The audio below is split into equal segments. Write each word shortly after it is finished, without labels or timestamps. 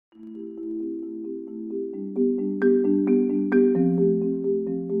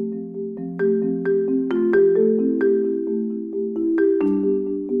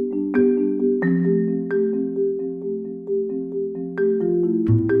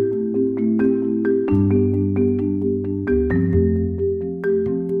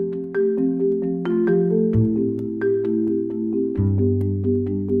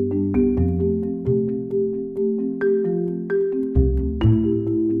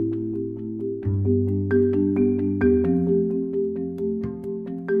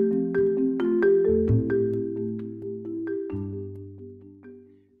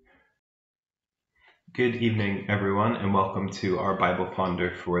Good evening, everyone, and welcome to our Bible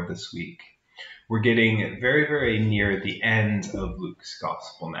Ponder for this week. We're getting very, very near the end of Luke's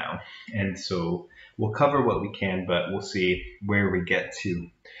Gospel now, and so we'll cover what we can, but we'll see where we get to,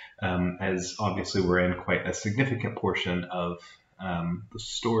 as obviously we're in quite a significant portion of the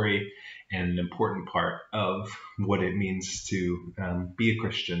story and an important part of what it means to be a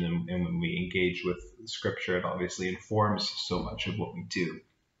Christian, and when we engage with Scripture, it obviously informs so much of what we do.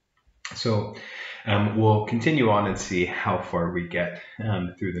 So we'll continue on and see how far we get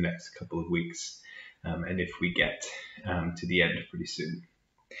through the next couple of weeks, and if we get to the end pretty soon.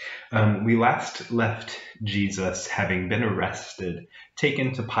 We last left Jesus having been arrested,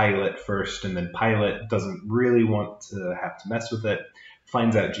 taken to Pilate first, and then Pilate doesn't really want to have to mess with it,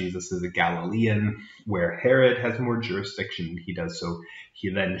 finds out Jesus is a Galilean, where Herod has more jurisdiction than he does, so he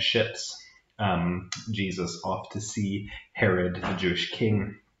then ships Jesus off to see Herod, the Jewish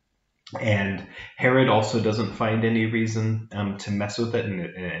king. And Herod also doesn't find any reason to mess with it,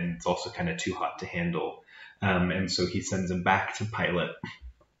 and it's also kind of too hot to handle. And so he sends him back to Pilate.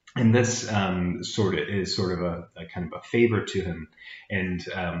 And this sort of a kind of a favor to him. And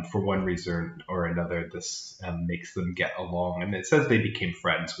for one reason or another, this makes them get along. And it says they became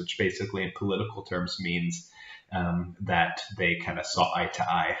friends, which basically in political terms means that they kind of saw eye to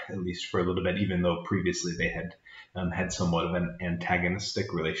eye, at least for a little bit, even though previously they had somewhat of an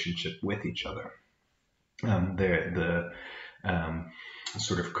antagonistic relationship with each other. The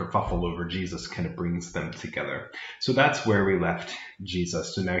sort of kerfuffle over Jesus kind of brings them together. So that's where we left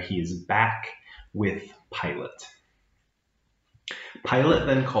Jesus. So now he is back with Pilate. Pilate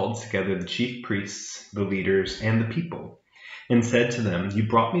then called together the chief priests, the leaders, and the people, and said to them, "You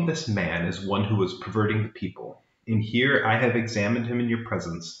brought me this man as one who was perverting the people. And here I have examined him in your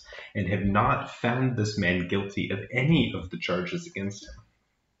presence, and have not found this man guilty of any of the charges against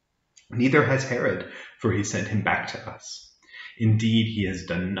him. Neither has Herod, for he sent him back to us. Indeed, he has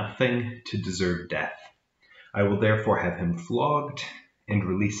done nothing to deserve death. I will therefore have him flogged and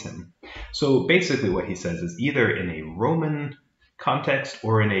release him." So basically what he says is either in a Roman context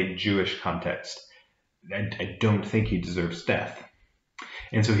or in a Jewish context, I don't think he deserves death.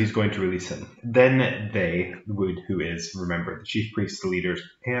 And so he's going to release him. Then they who is, remember, the chief priests, the leaders,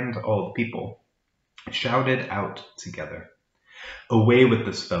 and all the people, shouted out together, "Away with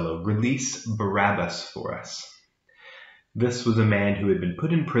this fellow, release Barabbas for us." This was a man who had been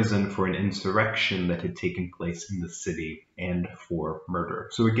put in prison for an insurrection that had taken place in the city and for murder.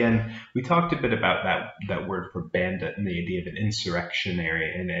 So again, we talked a bit about that word for bandit and the idea of an insurrectionary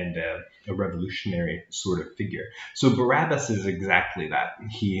and a revolutionary sort of figure. So Barabbas is exactly that.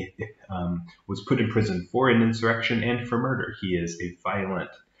 He was put in prison for an insurrection and for murder. He is a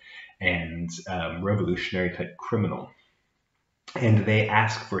violent and revolutionary type criminal. And they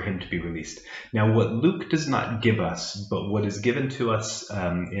ask for him to be released. Now, what Luke does not give us, but what is given to us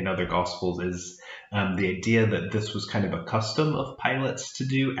in other Gospels is the idea that this was kind of a custom of Pilate's to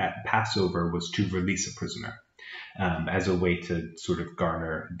do at Passover, was to release a prisoner as a way to sort of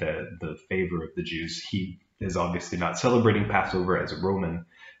garner the favor of the Jews. He is obviously not celebrating Passover as a Roman,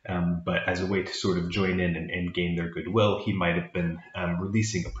 but as a way to sort of join in and gain their goodwill, he might have been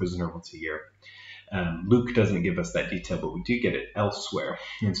releasing a prisoner once a year. Luke doesn't give us that detail, but we do get it elsewhere.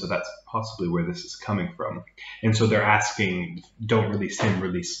 And so that's possibly where this is coming from. And so they're asking, don't release him,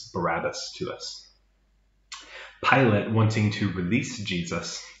 release Barabbas to us. Pilate, wanting to release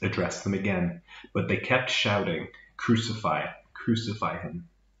Jesus, addressed them again, but they kept shouting, "Crucify, crucify him."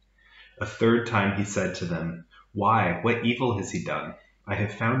 A third time he said to them, "Why? What evil has he done? I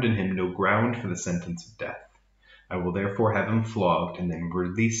have found in him no ground for the sentence of death. I will therefore have him flogged and then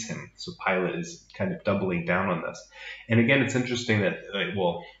release him." So Pilate is kind of doubling down on this. And again, it's interesting that,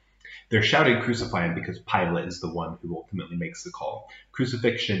 they're shouting crucify him because Pilate is the one who ultimately makes the call.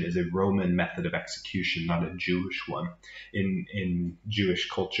 Crucifixion is a Roman method of execution, not a Jewish one. In Jewish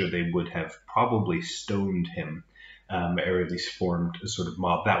culture, they would have probably stoned him, or at least formed a sort of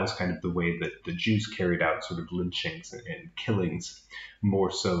mob. That was kind of the way that the Jews carried out sort of lynchings and killings,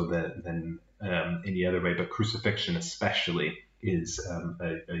 more so than any other way, but crucifixion especially is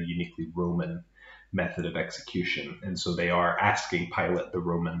a uniquely Roman method of execution. And so they are asking Pilate, the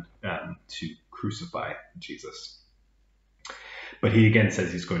Roman, to crucify Jesus. But he again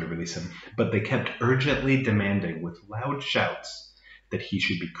says he's going to release him. But they kept urgently demanding with loud shouts that he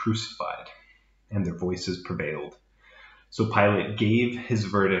should be crucified, and their voices prevailed. So Pilate gave his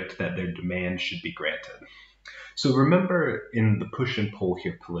verdict that their demand should be granted. So remember, in the push and pull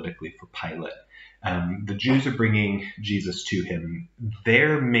here politically for Pilate, the Jews are bringing Jesus to him.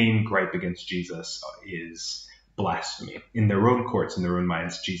 Their main gripe against Jesus is blasphemy. In their own courts, in their own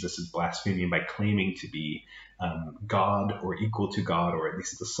minds, Jesus is blaspheming by claiming to be God or equal to God, or at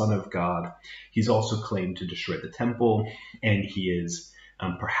least the Son of God. He's also claimed to destroy the temple, and he is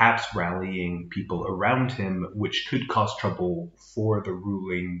perhaps rallying people around him, which could cause trouble for the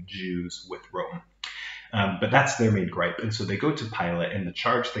ruling Jews with Rome. But that's their main gripe. And so they go to Pilate, and the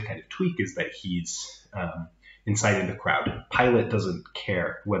charge they kind of tweak is that he's inciting the crowd. Pilate doesn't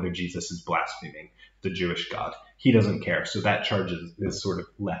care whether Jesus is blaspheming the Jewish God. He doesn't care. So that charge is sort of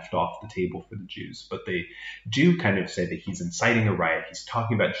left off the table for the Jews. But they do kind of say that he's inciting a riot. He's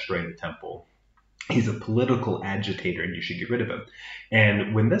talking about destroying the temple. He's a political agitator, and you should get rid of him.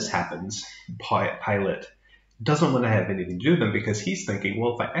 And when this happens, Pilate doesn't want to have anything to do with him, because he's thinking,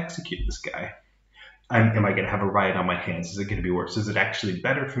 well, if I execute this guy, am I going to have a riot on my hands? Is it going to be worse? Is it actually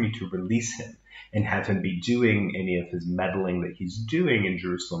better for me to release him and have him be doing any of his meddling that he's doing in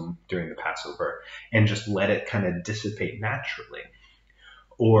Jerusalem during the Passover and just let it kind of dissipate naturally?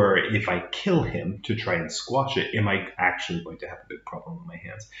 Or if I kill him to try and squash it, am I actually going to have a big problem on my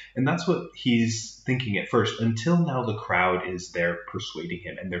hands? And that's what he's thinking at first. Until now, the crowd is there persuading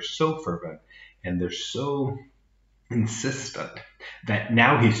him, and they're so fervent and they're so insistent that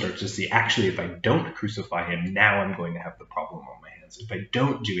now he starts to see, actually, if I don't crucify him, now I'm going to have the problem on my hands. If I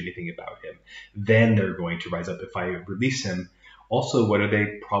don't do anything about him, then they're going to rise up. If I release him, also, what are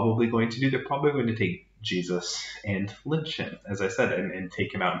they probably going to do? They're probably going to take Jesus and lynch him, as I said, and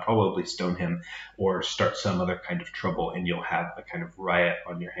take him out and probably stone him or start some other kind of trouble, and you'll have a kind of riot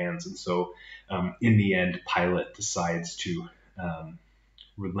on your hands. And so in the end, Pilate decides to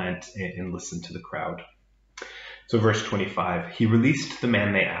relent and listen to the crowd. So verse 25, he released the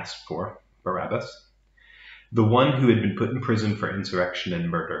man they asked for, Barabbas, the one who had been put in prison for insurrection and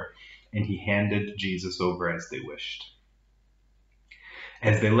murder, and he handed Jesus over as they wished.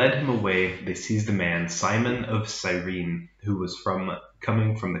 As they led him away, they seized a man, Simon of Cyrene, who was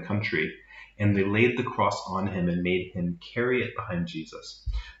coming from the country, and they laid the cross on him and made him carry it behind Jesus.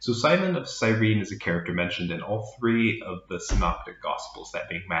 So Simon of Cyrene is a character mentioned in all three of the synoptic gospels, that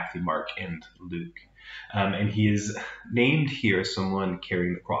being Matthew, Mark, and Luke. And he is named here as someone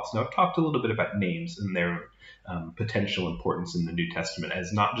carrying the cross. Now, I've talked a little bit about names and their potential importance in the New Testament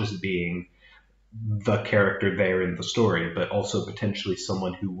as not just being the character there in the story, but also potentially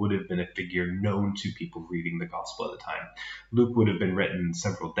someone who would have been a figure known to people reading the gospel at the time. Luke would have been written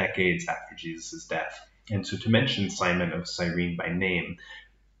several decades after Jesus' death. And so to mention Simon of Cyrene by name,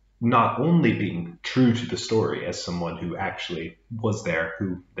 not only being true to the story as someone who actually was there,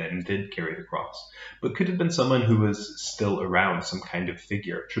 who then did carry the cross, but could have been someone who was still around, some kind of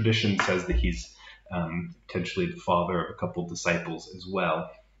figure. Tradition says that he's potentially the father of a couple disciples as well,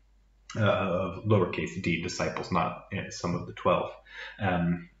 of lowercase d disciples, not some of the 12.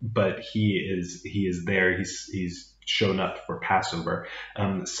 But he is there. He's shown up for Passover.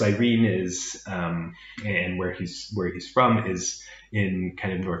 Cyrene is, and where he's from is in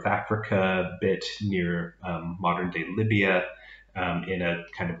kind of North Africa, a bit near modern day Libya, in a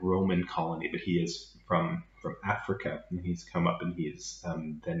kind of Roman colony. But he is from Africa, and he's come up and he is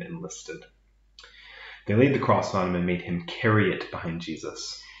then enlisted. They laid the cross on him and made him carry it behind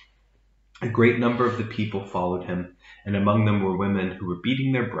Jesus. A great number of the people followed him, and among them were women who were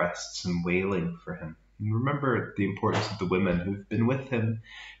beating their breasts and wailing for him. And remember the importance of the women who've been with him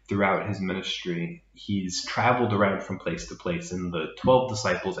throughout his ministry. He's traveled around from place to place, and the 12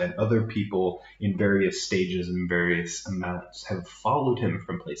 disciples and other people in various stages and various amounts have followed him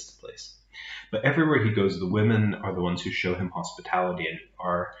from place to place. But everywhere he goes, the women are the ones who show him hospitality and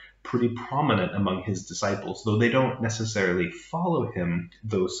are pretty prominent among his disciples, though they don't necessarily follow him,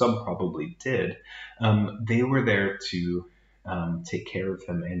 though some probably did. They were there to take care of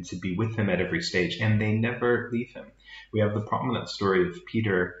him and to be with him at every stage, and they never leave him. We have the prominent story of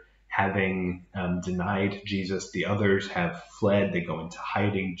Peter having denied Jesus. The others have fled. They go into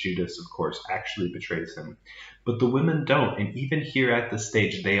hiding. Judas, of course, actually betrays him. But the women don't, and even here at this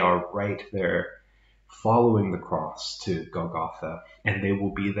stage, they are right there following the cross to Golgotha, and they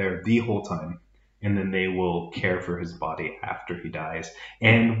will be there the whole time, and then they will care for his body after he dies,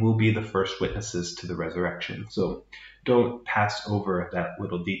 and will be the first witnesses to the resurrection. So don't pass over that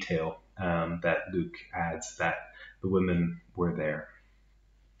little detail that Luke adds, that the women were there.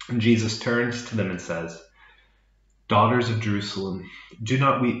 And Jesus turns to them and says, "Daughters of Jerusalem, do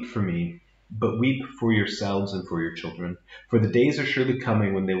not weep for me, but weep for yourselves and for your children. For the days are surely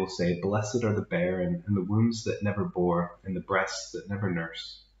coming when they will say, 'Blessed are the barren, and the wombs that never bore, and the breasts that never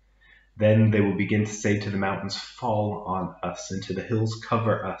nurse.' Then they will begin to say to the mountains, 'Fall on us,' and to the hills,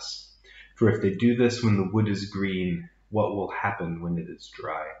 'Cover us.' For if they do this when the wood is green, what will happen when it is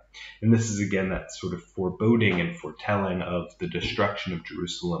dry? And this is again that sort of foreboding and foretelling of the destruction of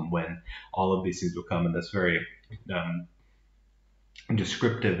Jerusalem when all of these things will come in this very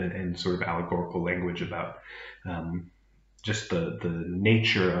descriptive and sort of allegorical language about just the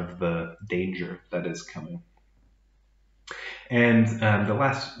nature of the danger that is coming. And the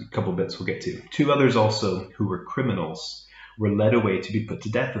last couple bits we'll get to. 2 others also who were criminals were led away to be put to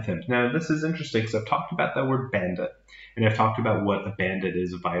death with him. Now, this is interesting because I've talked about that word bandit, and I've talked about what a bandit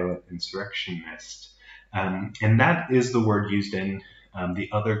is, a violent insurrectionist. And that is the word used in the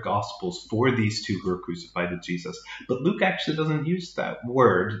other Gospels for these 2 who are crucified with Jesus. But Luke actually doesn't use that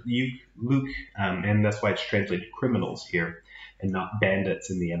word. Luke, and that's why it's translated criminals here and not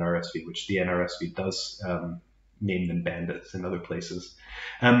bandits in the NRSV, which the NRSV does name them bandits in other places.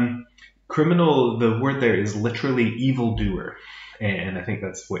 Criminal, the word there is literally evildoer. And I think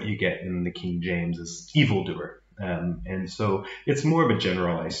that's what you get in the King James is evildoer. And so it's more of a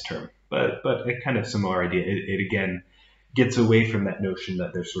generalized term, but a kind of similar idea. It again gets away from that notion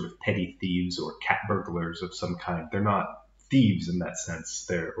that they're sort of petty thieves or cat burglars of some kind. They're not thieves in that sense.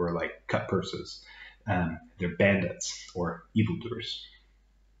 Or like cut purses. They're bandits or evildoers.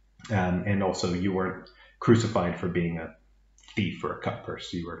 And also you weren't crucified for being a thief or a cut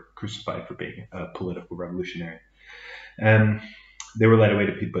purse. You were crucified for being a political revolutionary. They were led away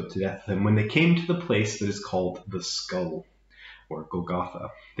to be put to death. And when they came to the place that is called the Skull, or Golgotha,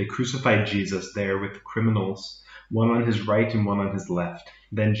 they crucified Jesus there with the criminals, one on his right and one on his left.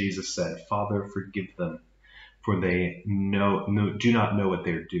 Then Jesus said, "Father, forgive them, for they do not know what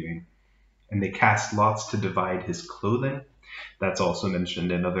they are doing." And they cast lots to divide his clothing. That's also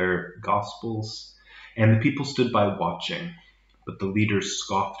mentioned in other Gospels. And the people stood by watching. But the leaders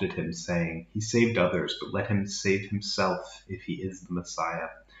scoffed at him, saying, "He saved others, but let him save himself if he is the Messiah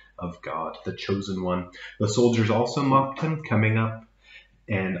of God, the chosen one." The soldiers also mocked him, coming up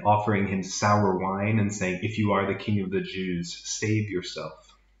and offering him sour wine and saying, "If you are the King of the Jews, save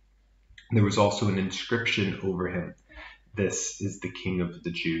yourself." There was also an inscription over him, "This is the King of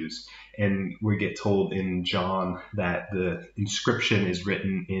the Jews." And we get told in John that the inscription is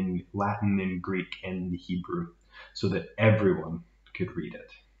written in Latin and Greek and Hebrew so that everyone could read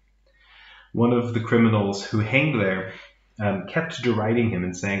it. One of the criminals who hanged there kept deriding him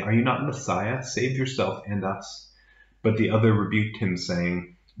and saying, "Are you not Messiah? Save yourself and us." But the other rebuked him,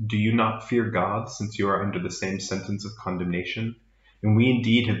 saying, "Do you not fear God, since you are under the same sentence of condemnation? And we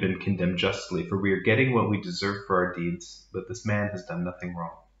indeed have been condemned justly, for we are getting what we deserve for our deeds, but this man has done nothing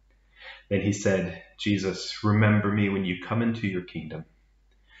wrong." Then he said, "Jesus, remember me when you come into your kingdom."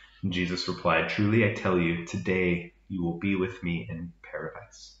 And Jesus replied, "Truly I tell you, today you will be with me in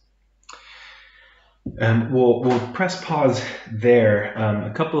paradise." We'll press pause there.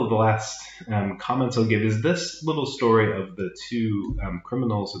 A couple of the last comments I'll give is this little story of the 2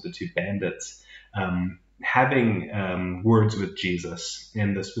 criminals, or the 2 bandits, having words with Jesus.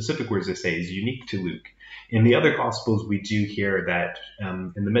 And the specific words they say is unique to Luke. In the other Gospels, we do hear that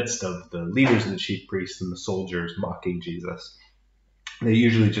in the midst of the leaders and the chief priests and the soldiers mocking Jesus, they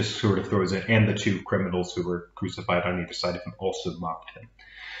usually just sort of throws in, and the 2 criminals who were crucified on either side of him also mocked him.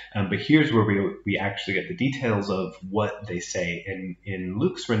 But here's where we actually get the details of what they say. In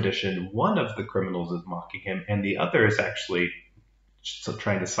Luke's rendition, one of the criminals is mocking him, and the other is actually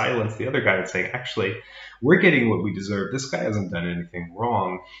trying to silence the other guy and saying, "Actually, we're getting what we deserve. This guy hasn't done anything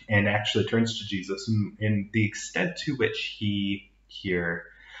wrong," and actually turns to Jesus. And the extent to which he here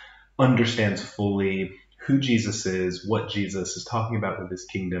understands fully who Jesus is, what Jesus is talking about with his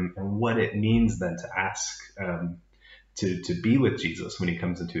kingdom, and what it means then to ask to be with Jesus when he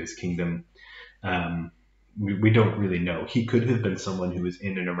comes into his kingdom, we don't really know. He could have been someone who was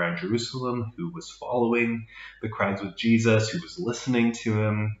in and around Jerusalem, who was following the crowds with Jesus, who was listening to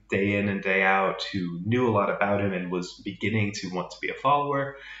him day in and day out, who knew a lot about him and was beginning to want to be a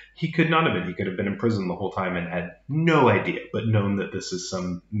follower. He could not have been. He could have been in prison the whole time and had no idea, but known that this is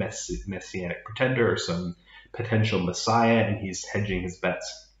some messianic pretender or some potential Messiah, and he's hedging his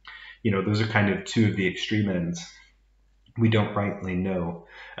bets. Those are kind of 2 of the extreme ends. We don't rightly know,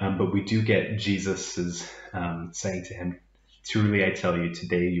 but we do get Jesus' saying to him, "Truly I tell you,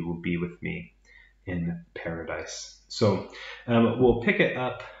 today you will be with me in paradise." So we'll pick it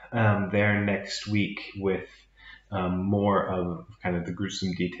up there next week with more of kind of the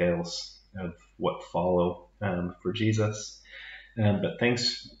gruesome details of what follow for Jesus. But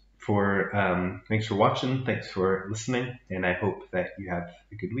thanks for watching, thanks for listening, and I hope that you have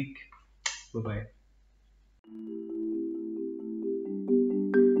a good week. Bye-bye.